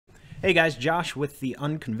Hey guys, Josh with the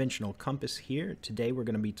Unconventional Compass here. Today we're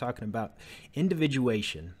going to be talking about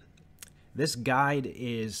individuation. This guide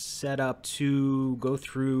is set up to go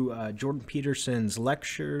through Jordan Peterson's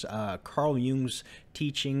lectures, Carl Jung's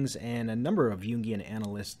teachings, and a number of Jungian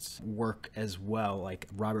analysts' work as well, like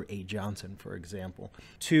Robert A. Johnson, for example,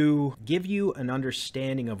 to give you an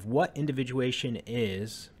understanding of what individuation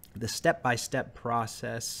is, the step-by-step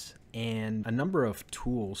process, and a number of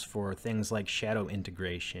tools for things like shadow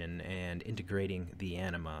integration and integrating the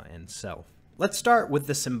anima and self. Let's start with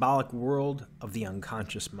the symbolic world of the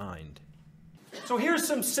unconscious mind. So here's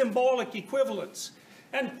some symbolic equivalents.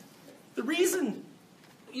 And the reason,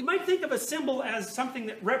 you might think of a symbol as something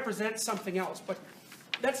that represents something else, but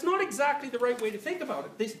that's not exactly the right way to think about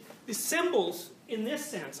it. These symbols, in this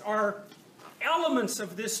sense, are elements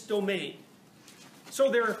of this domain. So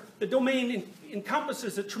the domain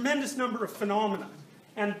encompasses a tremendous number of phenomena.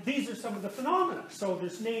 And these are some of the phenomena. So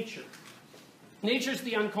there's nature. Nature's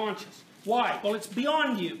the unconscious. Why? Well, it's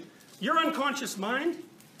beyond you. Your unconscious mind,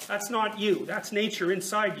 that's not you. That's nature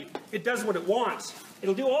inside you. It does what it wants.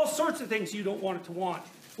 It'll do all sorts of things you don't want it to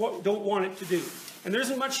don't want it to do. And there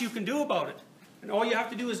isn't much you can do about it. And all you have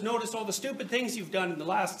to do is notice all the stupid things you've done in the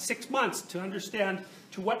last 6 months to understand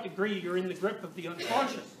to what degree you're in the grip of the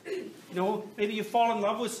unconscious. You know, maybe you fall in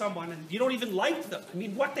love with someone and you don't even like them. I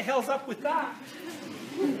mean, what the hell's up with that?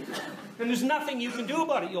 And there's nothing you can do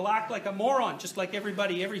about it. You'll act like a moron, just like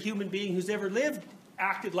every human being who's ever lived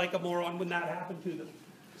acted like a moron when that happened to them.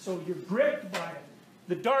 So you're gripped by it.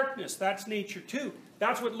 The darkness, that's nature too.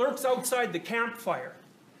 That's what lurks outside the campfire.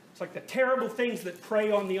 It's like the terrible things that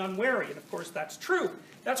prey on the unwary. And of course, that's true.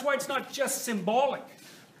 That's why it's not just symbolic.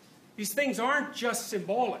 These things aren't just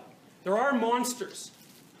symbolic. There are monsters.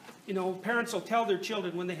 You know, parents will tell their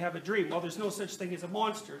children when they have a dream, well, there's no such thing as a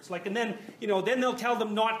monster. It's like, and then, you know, then they'll tell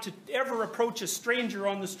them not to ever approach a stranger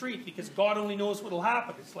on the street because God only knows what will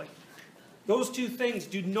happen. It's like, those two things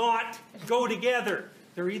do not go together.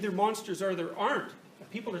 They're either monsters or there aren't.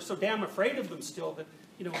 People are so damn afraid of them still that,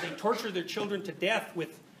 you know, they torture their children to death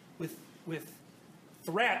with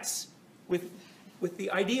threats, with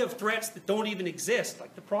the idea of threats that don't even exist.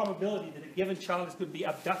 Like the probability that a given child is going to be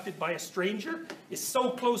abducted by a stranger is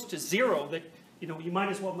so close to zero that, you know, you might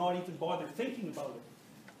as well not even bother thinking about it.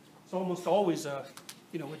 It's almost always a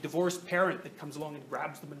divorced parent that comes along and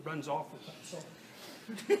grabs them and runs off with them. So,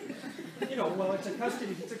 you know, well, it's a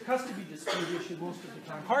custody dispute issue most of the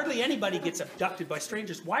time. Hardly anybody gets abducted by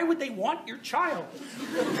strangers. Why would they want your child?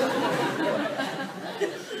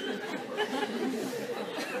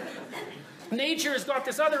 Nature has got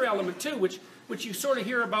this other element too, which you sort of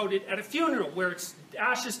hear about it at a funeral, where it's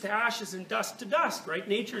ashes to ashes and dust to dust, right?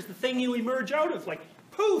 Nature is the thing you emerge out of, like,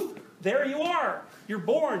 poof, there you are. You're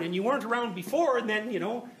born, and you weren't around before, and then, you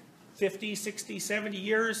know, 50, 60, 70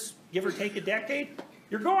 years, give or take a decade,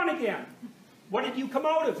 you're gone again. What did you come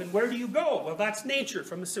out of, and where do you go? Well, that's nature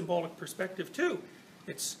from a symbolic perspective too.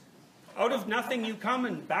 It's out of nothing you come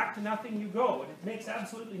and back to nothing you go. And it makes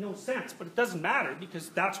absolutely no sense, but it doesn't matter because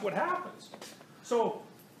that's what happens. So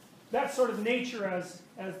that's sort of nature as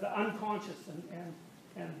the unconscious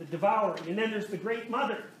and the devouring. And then there's the great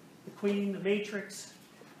mother, the queen, the matrix,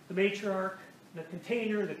 the matriarch, the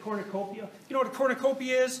container, the cornucopia. You know what a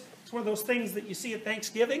cornucopia is? It's one of those things that you see at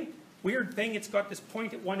Thanksgiving. Weird thing, it's got this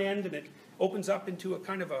point at one end and it opens up into a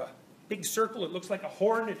kind of a big circle. It looks like a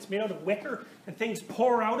horn. It's made out of wicker, and things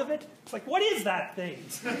pour out of it. It's like, what is that thing?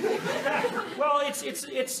 Well,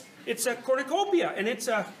 it's a cornucopia, and it's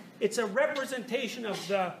a representation of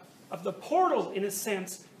the portal, in a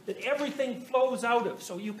sense, that everything flows out of.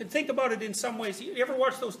 So you can think about it in some ways. You ever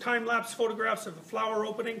watch those time-lapse photographs of a flower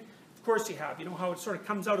opening? Of course you have. You know how it sort of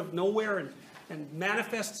comes out of nowhere and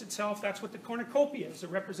manifests itself? That's what the cornucopia is, a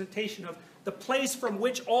representation of the place from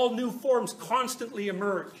which all new forms constantly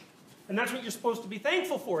emerge. And that's what you're supposed to be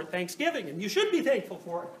thankful for at Thanksgiving, and you should be thankful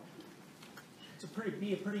for it. It's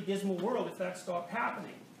be a pretty dismal world if that stopped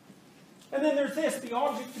happening. And then there's this, the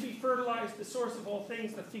object to be fertilized, the source of all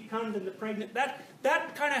things, the fecund and the pregnant. That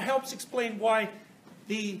kind of helps explain why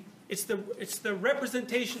it's the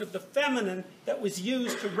representation of the feminine that was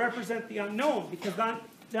used to represent the unknown, because the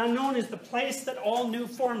unknown is the place that all new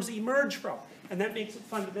forms emerge from, and that makes it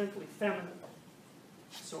fundamentally feminine.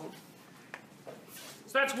 So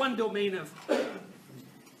that's one domain of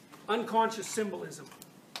unconscious symbolism.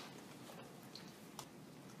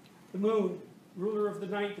 The moon, ruler of the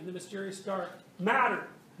night and the mysterious dark. Matter,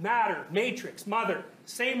 matrix, mother,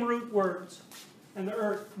 same root words. And the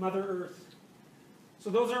earth, Mother Earth. So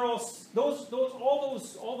those are all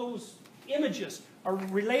those images are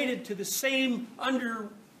related to the same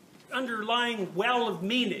underlying well of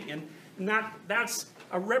meaning, and that's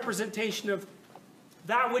a representation of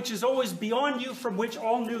that which is always beyond you, from which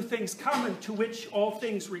all new things come and to which all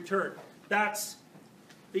things return. That's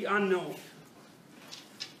the unknown.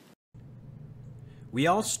 We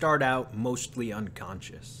all start out mostly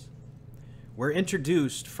unconscious. We're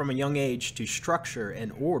introduced from a young age to structure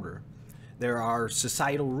and order. There are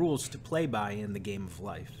societal rules to play by in the game of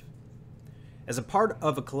life. As a part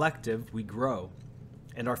of a collective, we grow,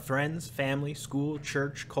 and our friends, family, school,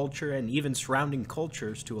 church, culture, and even surrounding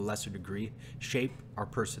cultures to a lesser degree shape our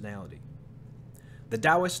personality. The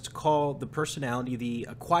Taoists call the personality the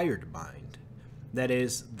acquired mind. That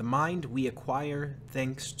is, the mind we acquire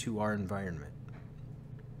thanks to our environment.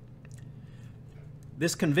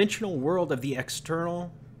 This conventional world of the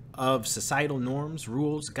external, of societal norms,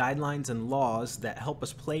 rules, guidelines, and laws that help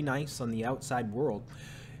us play nice on the outside world,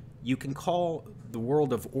 you can call the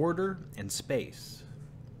world of order and space.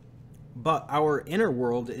 But our inner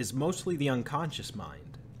world is mostly the unconscious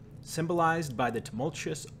mind, symbolized by the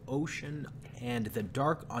tumultuous ocean and the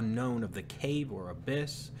dark unknown of the cave or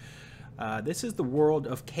abyss. This is the world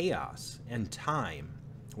of chaos and time,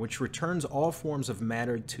 which returns all forms of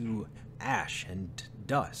matter to ash and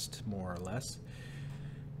dust, more or less.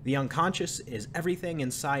 The unconscious is everything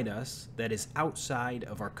inside us that is outside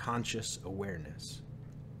of our conscious awareness.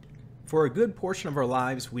 For a good portion of our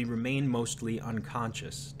lives, we remain mostly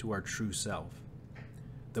unconscious to our true self.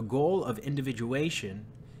 The goal of individuation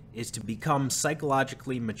is to become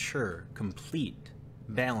psychologically mature, complete,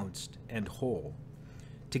 balanced, and whole.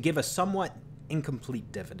 To give a somewhat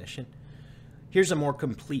incomplete definition, here's a more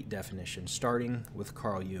complete definition, starting with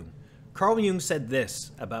Carl Jung. Carl Jung said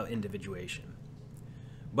this about individuation: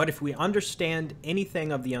 "But if we understand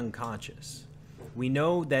anything of the unconscious, we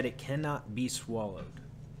know that it cannot be swallowed.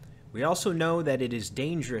 We also know that it is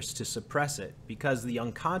dangerous to suppress it, because the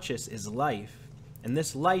unconscious is life, and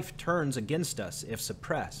this life turns against us if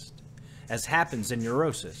suppressed, as happens in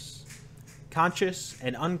neurosis. Conscious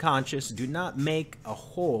and unconscious do not make a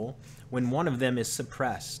whole when one of them is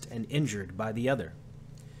suppressed and injured by the other.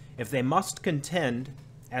 If they must contend,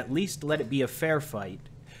 at least let it be a fair fight,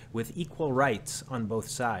 with equal rights on both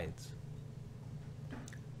sides.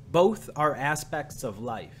 Both are aspects of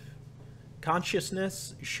life.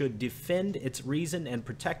 Consciousness should defend its reason and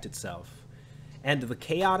protect itself, and the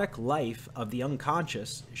chaotic life of the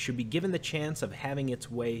unconscious should be given the chance of having its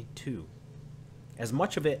way too, as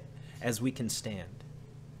much of it as we can stand.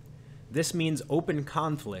 This means open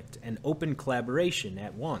conflict and open collaboration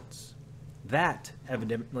at once. That,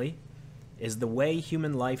 evidently, is the way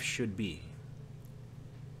human life should be.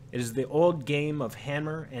 It is the old game of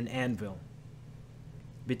hammer and anvil.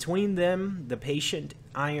 Between them, the patient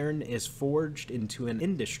iron is forged into an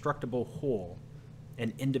indestructible whole,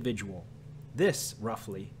 an individual. This,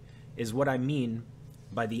 roughly, is what I mean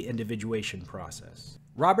by the individuation process."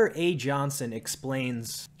 Robert A. Johnson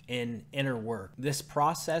explains in Inner Work, this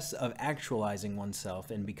process of actualizing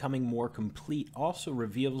oneself and becoming more complete also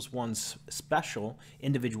reveals one's special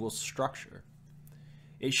individual structure.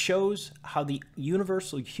 It shows how the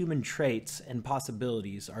universal human traits and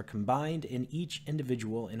possibilities are combined in each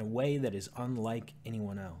individual in a way that is unlike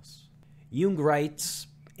anyone else. Jung writes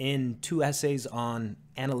in 2 essays on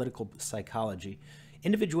analytical psychology,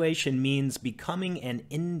 individuation means becoming an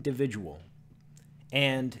individual,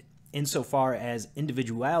 and insofar as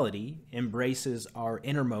individuality embraces our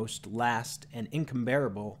innermost, last, and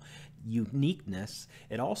incomparable uniqueness,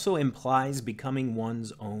 it also implies becoming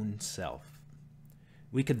one's own self.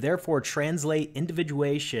 We could therefore translate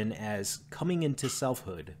individuation as coming into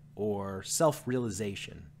selfhood or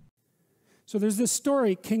self-realization. So there's this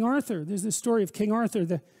story, King Arthur. There's this story of King Arthur.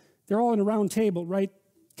 They're all in a round table, right?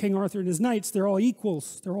 King Arthur and his knights, they're all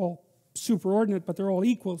equals. They're all superordinate, but they're all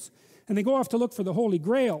equals. And they go off to look for the Holy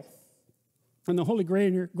Grail. And the Holy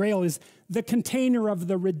Grail is the container of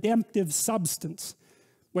the redemptive substance,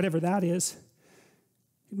 whatever that is.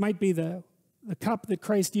 It might be the cup that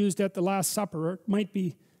Christ used at the Last Supper, or it might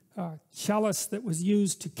be a chalice that was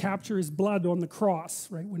used to capture his blood on the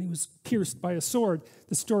cross, right, when he was pierced by a sword.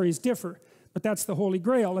 The stories differ, but that's the Holy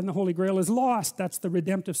Grail, and the Holy Grail is lost. That's the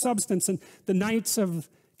redemptive substance, and the knights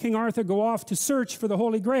of King Arthur go off to search for the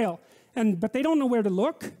Holy Grail, but they don't know where to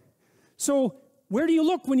look. So where do you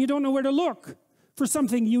look when you don't know where to look for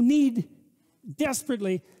something you need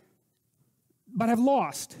desperately but have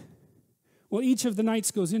lost? Well, each of the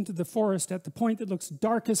knights goes into the forest at the point that looks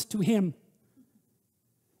darkest to him.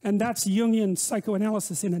 And that's Jungian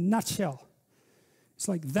psychoanalysis in a nutshell. It's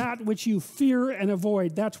like that which you fear and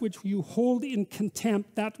avoid, that which you hold in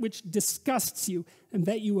contempt, that which disgusts you and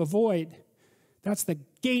that you avoid. That's the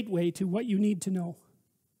gateway to what you need to know.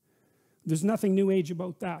 There's nothing New Age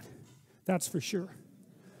about that. That's for sure.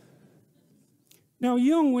 Now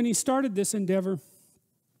Jung, when he started this endeavor,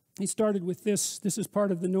 he started with this. This is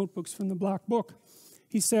part of the notebooks from the Black Book.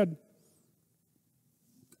 He said,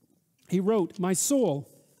 he wrote, my soul,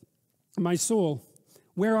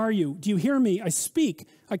 where are you? Do you hear me? I speak.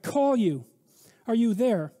 I call you. Are you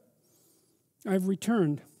there? I've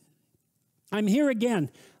returned. I'm here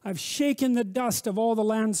again. I've shaken the dust of all the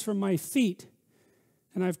lands from my feet,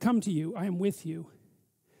 and I've come to you. I am with you.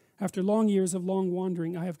 After long years of long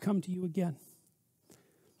wandering, I have come to you again.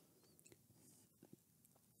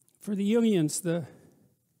 For the Jungians, the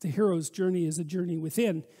hero's journey is a journey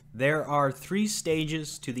within. There are 3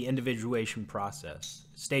 stages to the individuation process.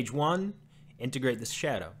 Stage 1, integrate the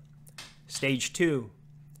shadow. Stage 2,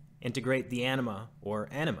 integrate the anima or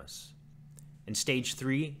animus. And stage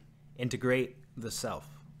 3, integrate the self.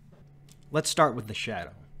 Let's start with the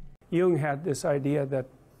shadow. Jung had this idea that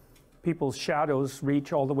people's shadows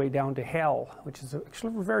reach all the way down to hell, which is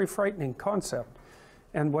actually a very frightening concept.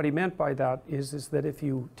 And what he meant by that is that if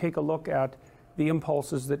you take a look at the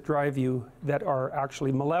impulses that drive you that are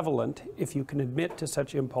actually malevolent, if you can admit to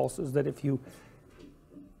such impulses, that if you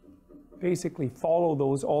basically follow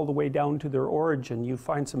those all the way down to their origin, you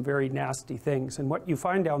find some very nasty things. And what you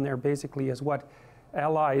find down there basically is what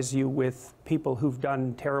allies you with people who've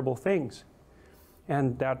done terrible things.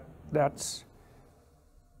 And that's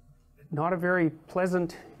not a very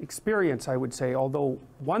pleasant experience, I would say, although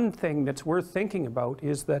one thing that's worth thinking about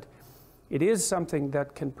is that it is something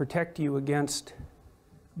that can protect you against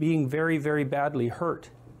being very, very badly hurt.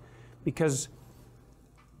 Because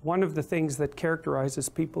one of the things that characterizes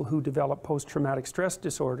people who develop post-traumatic stress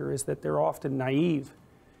disorder is that they're often naive,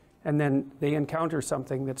 and then they encounter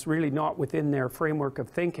something that's really not within their framework of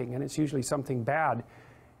thinking, and it's usually something bad.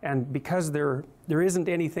 And because there isn't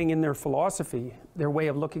anything in their philosophy, their way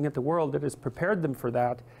of looking at the world that has prepared them for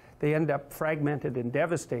that, they end up fragmented and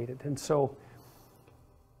devastated. And so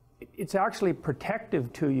it's actually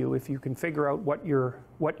protective to you if you can figure out what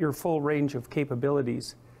your full range of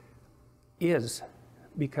capabilities is,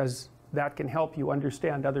 because that can help you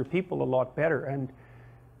understand other people a lot better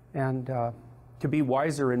and to be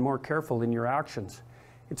wiser and more careful in your actions.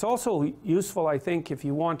 It's also useful, I think, if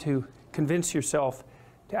you want to convince yourself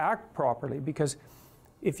to act properly, because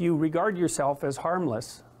if you regard yourself as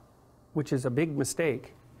harmless, which is a big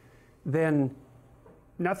mistake, then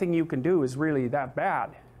nothing you can do is really that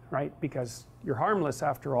bad, right? Because you're harmless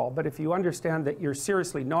after all. But if you understand that you're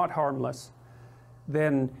seriously not harmless,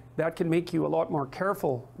 then that can make you a lot more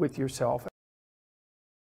careful with yourself.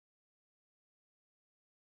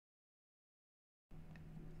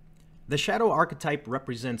 The shadow archetype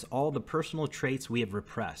represents all the personal traits we have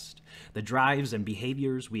repressed, the drives and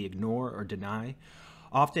behaviors we ignore or deny,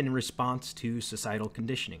 often in response to societal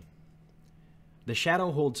conditioning. The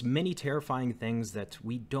shadow holds many terrifying things that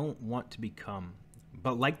we don't want to become,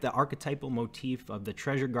 but like the archetypal motif of the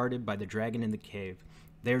treasure guarded by the dragon in the cave,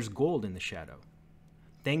 there's gold in the shadow.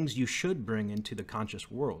 Things you should bring into the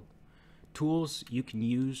conscious world, tools you can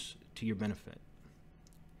use to your benefit.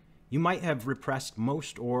 You might have repressed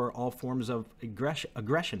most or all forms of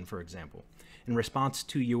aggression, for example, in response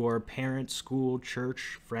to your parents, school,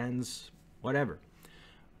 church, friends, whatever.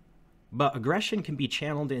 But aggression can be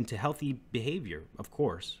channeled into healthy behavior, of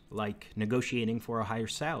course, like negotiating for a higher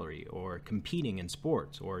salary, or competing in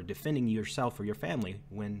sports, or defending yourself or your family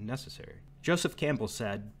when necessary. Joseph Campbell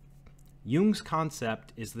said, Jung's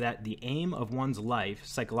concept is that the aim of one's life,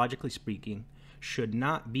 psychologically speaking, should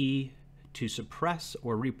not be to suppress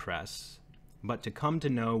or repress, but to come to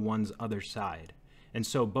know one's other side, and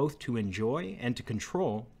so both to enjoy and to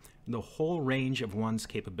control the whole range of one's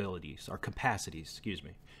capabilities, or capacities,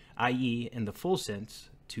 i.e., in the full sense,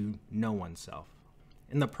 to know oneself.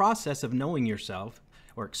 In the process of knowing yourself,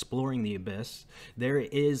 or exploring the abyss, there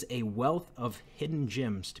is a wealth of hidden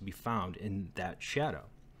gems to be found in that shadow.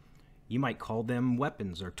 You might call them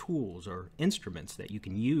weapons or tools or instruments that you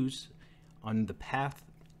can use on the path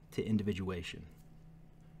to individuation.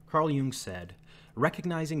 Carl Jung said,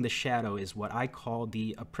 recognizing the shadow is what I call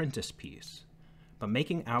the apprentice piece, but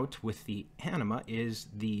making out with the anima is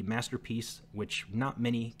the masterpiece which not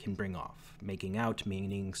many can bring off. Making out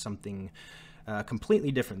meaning something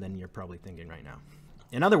completely different than you're probably thinking right now.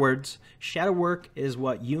 In other words, shadow work is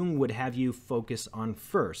what Jung would have you focus on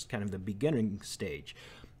first, kind of the beginning stage,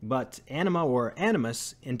 but anima or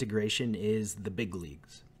animus integration is the big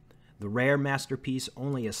leagues. The rare masterpiece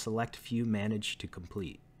only a select few manage to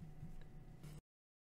complete.